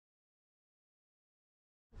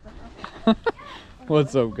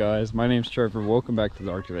What's up, guys? My name's Trevor. Welcome back to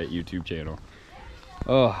the Vette YouTube channel.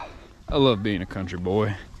 Oh, I love being a country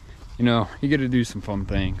boy. You know, you get to do some fun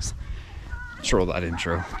things. Let's roll that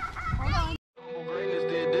intro.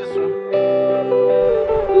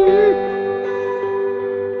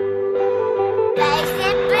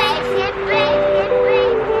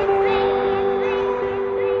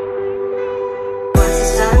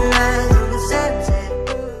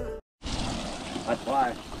 That's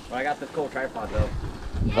why. But I got this cool tripod though.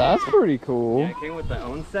 That's pretty cool. Yeah, it came with the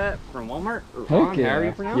own set from Walmart. Heck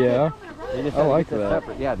yeah. Yeah. I like that.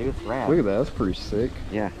 Separate. Yeah, dude, it's rad. Look at that. That's pretty sick.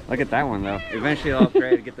 Yeah, look at that one though. Eventually I'll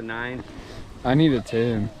upgrade to get the 9. I need a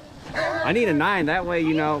 10. I need a 9. That way,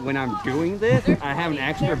 you know, when I'm doing this, I have an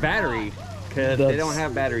extra battery. Because they don't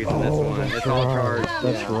have batteries in this one. It's all charged.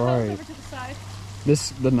 That's right.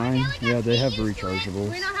 The 9, yeah, they have rechargeables.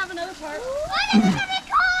 Do we not have another tarp?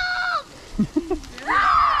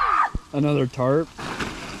 Another tarp?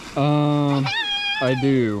 I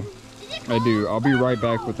do. I'll be right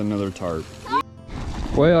back with another tarp.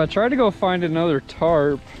 Well, I tried to go find another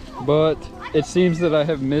tarp, but it seems that I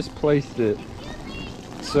have misplaced it.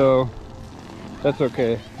 So, that's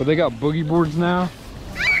okay. But they got boogie boards now.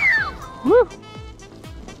 Woo!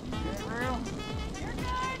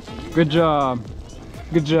 Good job.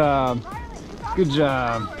 Good job. Good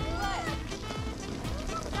job.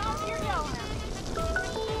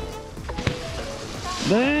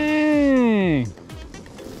 Dang!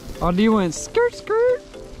 Audie went skirt skirt.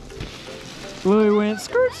 Louie went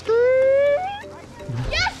skirt skirt.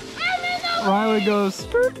 Yes, I'm in the Riley goes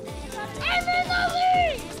skirt. I'm in the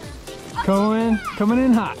lead. Cohen coming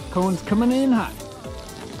in hot. Cohen's coming in hot.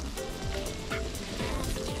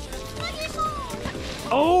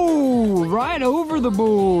 Oh, right over the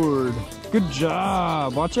board. Good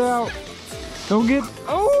job. Watch out. Don't get.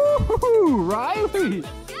 Oh, Riley.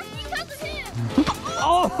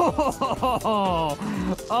 Oh,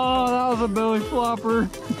 that was a belly flopper.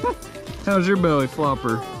 How's your belly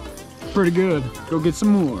flopper? Pretty good. Go get some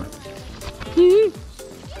more.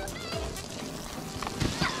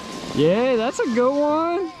 Yeah, that's a good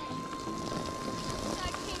one.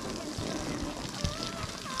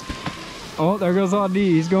 Oh, there goes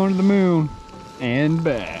Audie. He's going to the moon and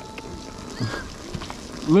back.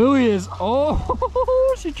 Lily is,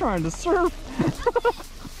 oh, she's trying to surf.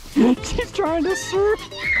 She's trying to surf.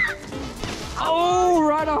 Oh,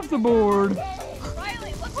 right off the board.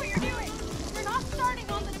 Riley, look what you're doing. You're not starting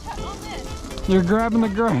on this. You're grabbing the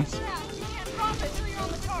grass. Yeah, you can't drop it until you're on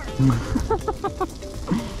the tarp.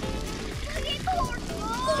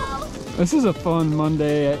 This is a fun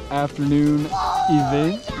Monday afternoon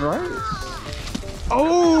event, right?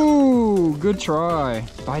 Oh, good try.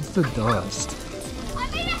 Bites the dust.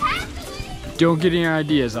 Don't get any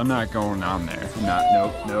ideas. I'm not going on there.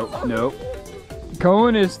 Nope.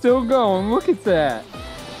 Cohen is still going. Look at that.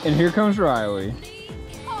 And here comes Riley.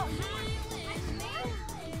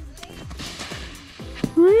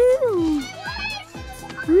 Woo!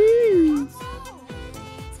 Woo!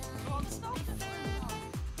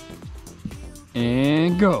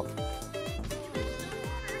 And go.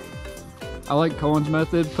 I like Cohen's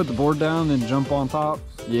method. Put the board down and jump on top.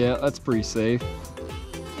 Yeah, that's pretty safe.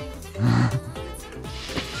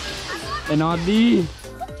 And Audie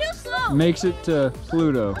makes it to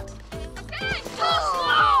Pluto.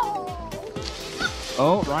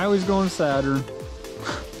 Oh, Riley's going to Saturn.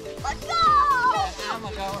 Let's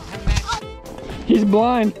go! He's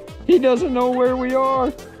blind. He doesn't know where we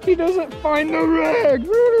are. He doesn't find the rag.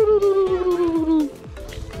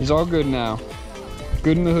 He's all good now.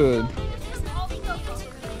 Good in the hood.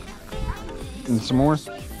 And some more.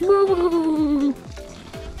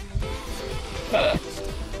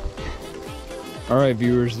 All right,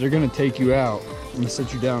 viewers, they're gonna take you out. I'm gonna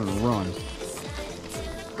sit you down and run.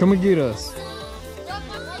 Come and get us.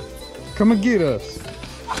 Come and get us.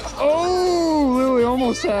 Oh, Lily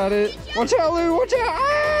almost had it. Watch out, Lily, watch out.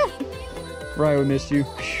 Ah! Riley missed you.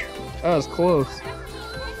 That was close.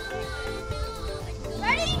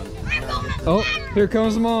 Ready? I'm going up. Oh, here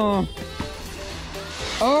comes Mom.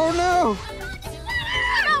 Oh no.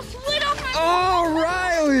 Oh,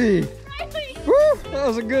 Riley. Woo, that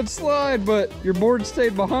was a good slide, but your board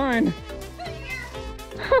stayed behind.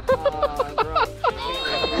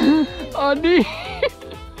 Audie.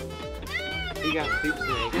 He got soup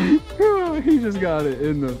snake. He just got it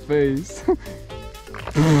in the face.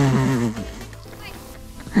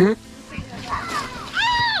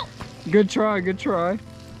 Good try, good try.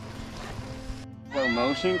 Slow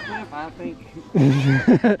motion clip, I think.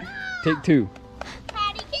 Take 2.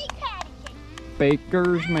 Patty cake, patty cake.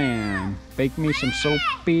 Baker's man. Bake me some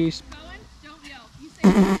soapy. Don't yell. You say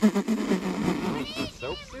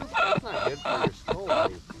Soap soup? That's not good for your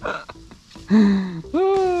skull.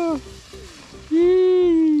 Oh,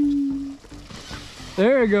 yee.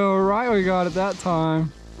 There you go, right, we got it that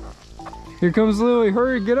time. Here comes Lily,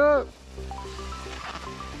 hurry, get up.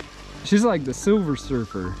 She's like the Silver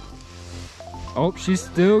Surfer. Oh, she's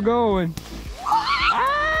still going.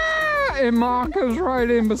 Ah, and Maka's right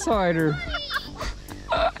in beside her.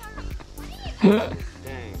 Dang.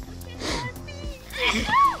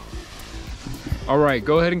 All right,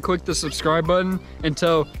 go ahead and click the subscribe button and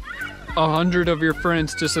tell 100 of your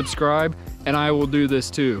friends to subscribe, and I will do this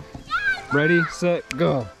too. Ready, set,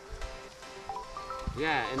 go.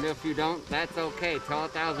 Yeah, and if you don't, that's okay. Tell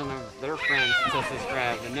 1,000 of their friends to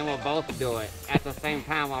subscribe, and then we'll both do it at the same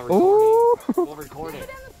time while recording. Ooh. We'll record it.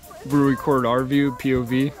 We'll record our view,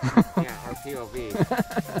 POV. Yeah, our POV.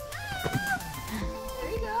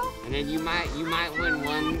 There you go. And then you might win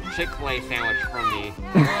one Chick-fil-A sandwich from me.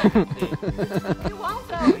 You won't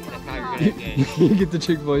though. That's how you're gonna get. You get the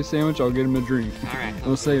Chick-fil-A sandwich, I'll get him a drink. All right.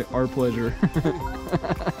 We'll say our pleasure.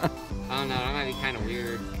 Oh no, that might be kind of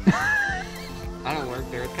weird. I don't work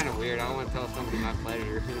there. It's kind of weird. I don't want to tell somebody my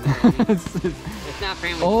pleasure. You know what I mean? It's not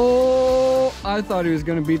family. Oh, I thought he was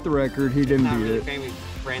gonna beat the record. He didn't It's not beat really it. family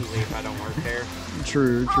friendly if I don't work there.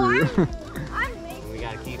 True, true. I'm amazing. We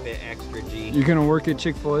gotta keep it extra G. You gonna work at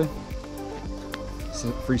Chick-fil-A?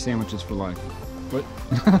 Free sandwiches for life. What?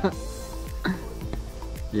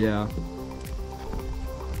 Yeah.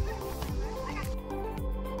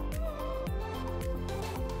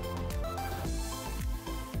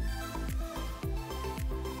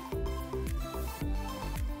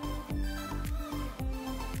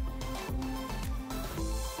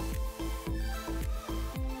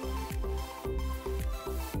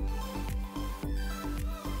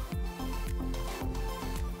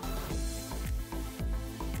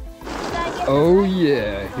 Oh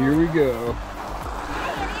yeah, here we go.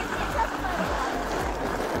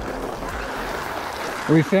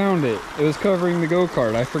 We found it. It was covering the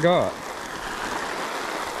go-kart. I forgot.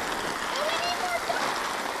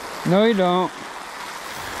 No, you don't.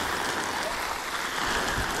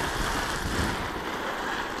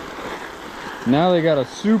 Now they got a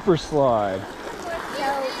super slide.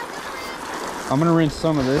 I'm gonna rinse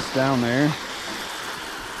some of this down there.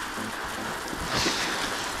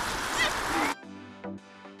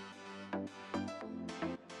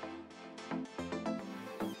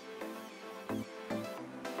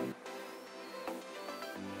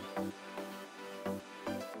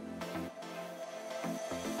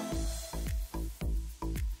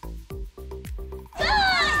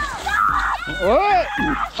 What?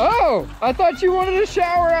 Oh, I thought you wanted to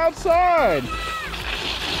shower outside.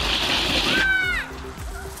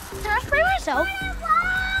 Can I spray myself?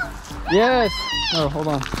 Yes. Oh, hold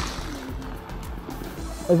on.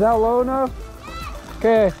 Is that low enough?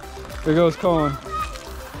 Okay. There goes Cohen.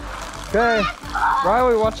 Okay.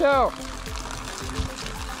 Riley, watch out.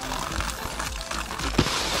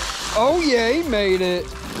 Oh yeah, he made it.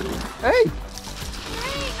 Hey.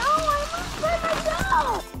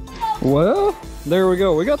 Well, there we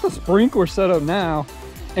go. We got the sprinkler set up now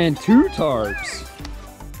and 2 tarps.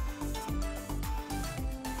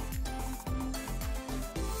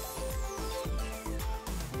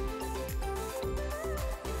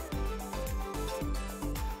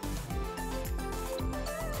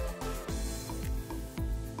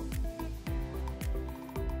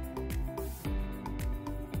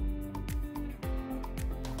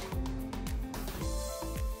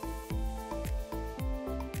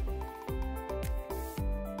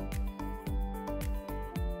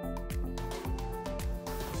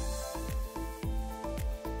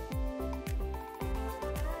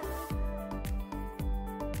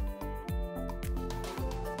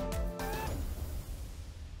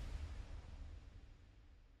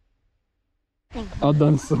 I've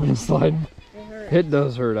done slip and slide. It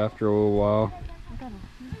does hurt after a little while.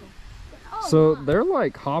 So they're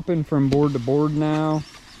like hopping from board to board now,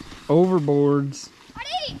 overboards.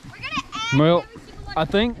 Well, I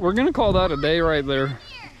think we're gonna call that a day right there.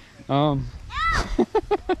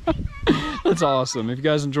 That's awesome. If you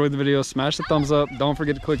guys enjoyed the video, smash the thumbs up. Don't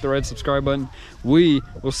forget to click the red subscribe button. We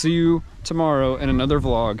will see you tomorrow in another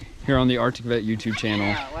vlog here on the Arctic Vette YouTube channel.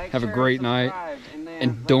 Yeah, like, have a share, great night.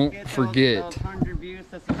 And don't forget. Those 100 views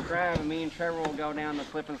to subscribe, and me and Trevor will go down the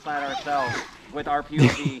slip and slide ourselves with our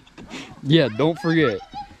POV. Yeah, don't forget.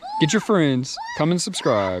 Get your friends, come and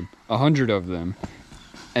subscribe, 100 of them.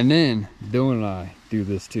 And then Dylan and I do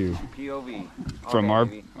this too. POV. From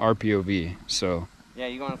Okay, our POV. So yeah,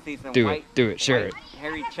 you're gonna see some do white, it, share white, it.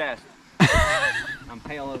 hairy chest. I'm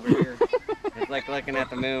pale over here. It's like looking at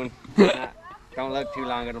the moon. Don't look too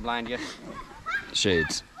long, it'll blind you.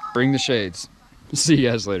 Shades. Bring the shades. See you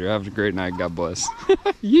guys later. Have a great night. God bless.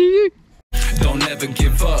 Yee. Don't ever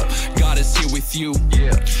give up, God is here with you.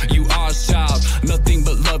 You are a child, nothing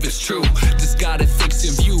but love is true. Just gotta fix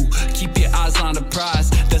your view, keep your eyes on the prize.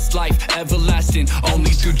 That's life everlasting,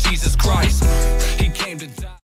 only through Jesus Christ.